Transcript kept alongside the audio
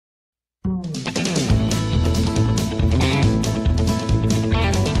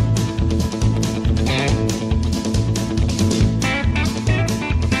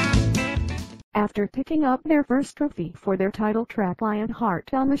after picking up their first trophy for their title track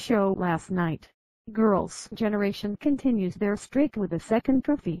Lionheart on the show last night. Girls' Generation continues their streak with a second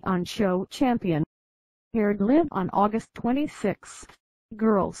trophy on Show Champion. Aired live on August 26.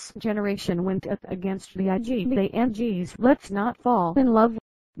 Girls' Generation went up against the IGBANG's Let's Not Fall in Love,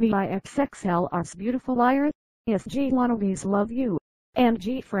 the IXXLR's Beautiful Liar, SG Wannabes Love You, and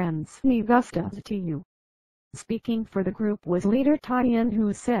G Friends Need Gustas to You. Speaking for the group was leader Tyann,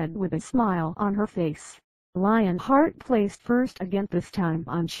 who said with a smile on her face, "Lionheart placed first again this time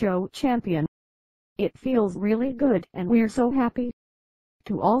on Show Champion. It feels really good and we're so happy.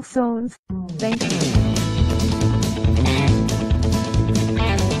 To all Sones, thank you."